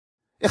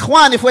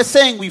Ikhwan, if we're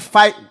saying we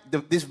fight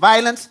this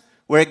violence,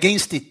 we're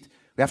against it.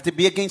 We have to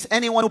be against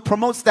anyone who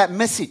promotes that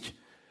message.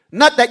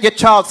 Not that your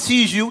child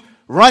sees you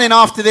running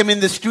after them in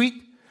the street.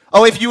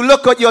 Or if you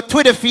look at your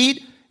Twitter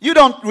feed, you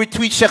don't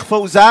retweet Sheikh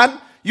Fawzan.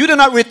 You do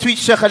not retweet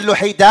Sheikh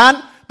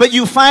Al-Luhaydan. But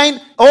you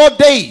find all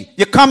day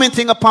you're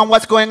commenting upon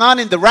what's going on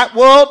in the rap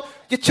world.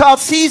 Your child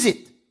sees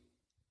it.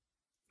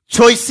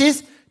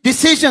 Choices,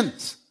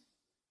 decisions.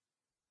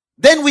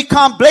 Then we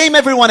can't blame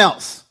everyone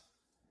else.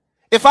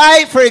 If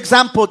I, for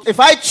example, if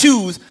I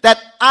choose that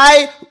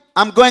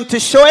I'm going to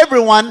show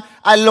everyone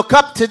I look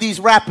up to these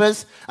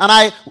rappers and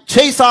I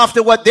chase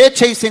after what they're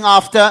chasing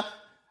after,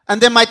 and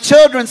then my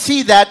children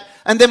see that,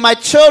 and then my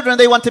children,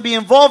 they want to be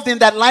involved in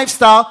that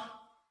lifestyle,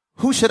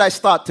 who should I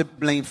start to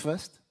blame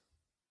first?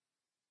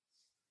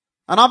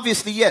 And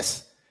obviously,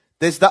 yes,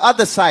 there's the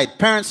other side.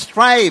 Parents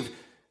strive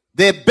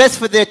their best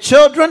for their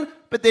children,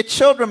 but their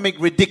children make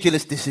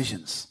ridiculous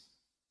decisions.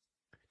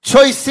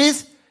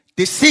 Choices,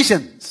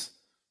 decisions.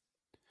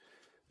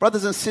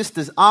 Brothers and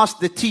sisters, ask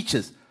the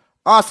teachers.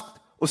 Ask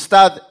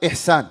Ustad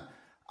Ihsan.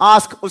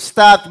 Ask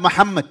Ustad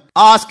Muhammad.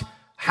 Ask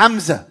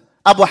Hamza,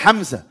 Abu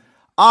Hamza.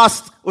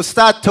 Ask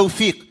Ustad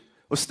Tawfiq,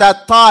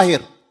 Ustad Tahir.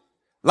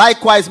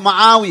 Likewise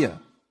Muawiyah.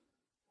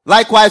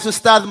 Likewise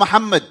Ustad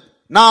Muhammad,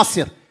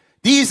 Nasir.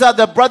 These are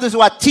the brothers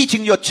who are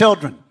teaching your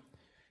children.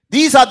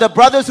 These are the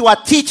brothers who are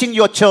teaching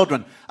your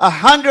children.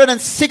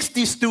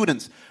 160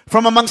 students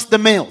from amongst the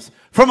males,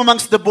 from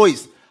amongst the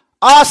boys.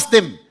 Ask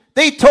them.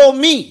 They told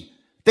me.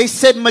 They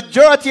said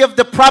majority of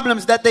the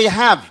problems that they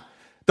have,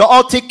 the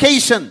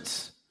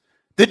altercations,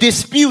 the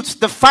disputes,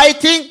 the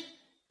fighting,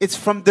 it's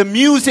from the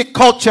music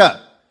culture.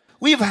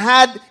 We've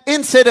had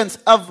incidents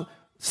of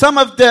some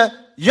of the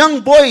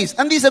young boys,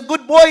 and these are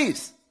good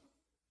boys,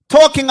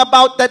 talking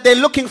about that they're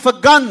looking for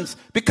guns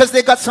because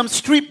they got some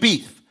street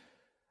beef.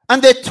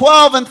 And they're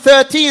 12 and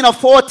 13 or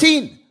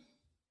 14.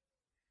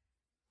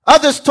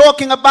 Others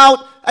talking about,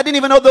 I didn't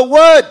even know the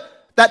word,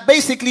 that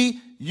basically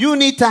you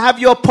need to have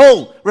your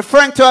pole,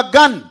 referring to a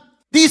gun.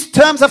 These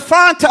terms are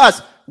foreign to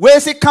us. Where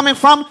is it coming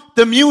from?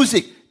 The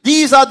music.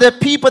 These are the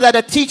people that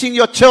are teaching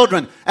your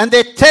children. And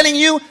they're telling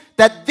you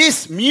that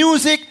this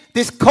music,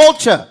 this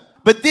culture,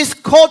 but this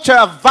culture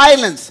of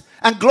violence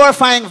and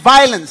glorifying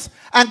violence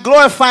and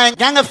glorifying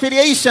gang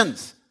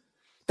affiliations,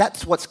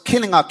 that's what's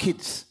killing our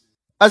kids.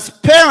 As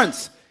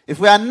parents, if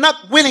we are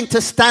not willing to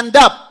stand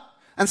up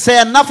and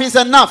say enough is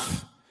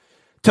enough,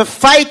 to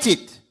fight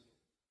it,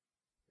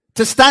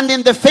 to stand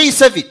in the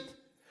face of it,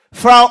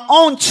 for our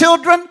own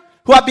children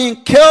who are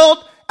being killed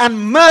and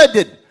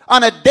murdered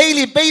on a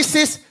daily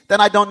basis,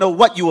 then I don't know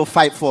what you will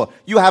fight for.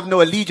 You have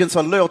no allegiance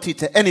or loyalty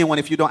to anyone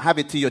if you don't have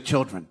it to your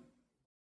children.